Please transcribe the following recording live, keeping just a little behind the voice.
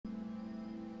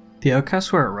The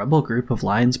Outcasts were a rebel group of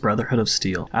Lyons' Brotherhood of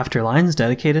Steel. After Lyons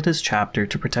dedicated his chapter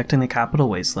to protecting the capital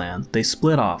wasteland, they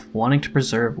split off, wanting to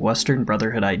preserve Western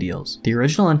Brotherhood ideals. The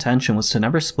original intention was to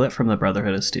never split from the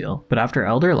Brotherhood of Steel, but after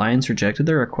Elder Lyons rejected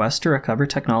their request to recover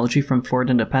technology from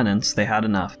Fort Independence, they had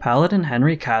enough. Paladin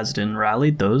Henry Kasdan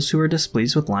rallied those who were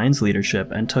displeased with Lyons' leadership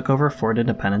and took over Fort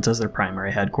Independence as their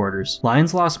primary headquarters.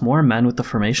 Lyons lost more men with the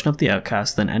formation of the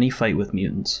Outcasts than any fight with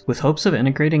mutants. With hopes of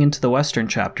integrating into the Western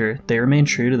chapter, they remained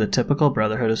true to the typical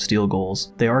Brotherhood of Steel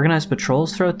goals. They organized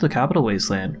patrols throughout the capital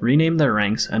wasteland, renamed their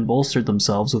ranks, and bolstered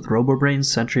themselves with Robobrains,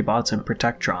 Sentry Bots, and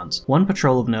Protectrons. One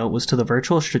patrol of note was to the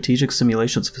Virtual Strategic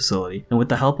Simulations facility, and with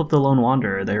the help of the Lone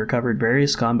Wanderer, they recovered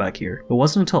various combat gear. It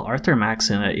wasn't until Arthur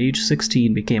Maxson at age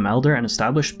 16 became Elder and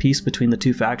established peace between the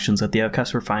two factions that the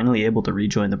Outcasts were finally able to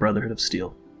rejoin the Brotherhood of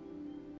Steel.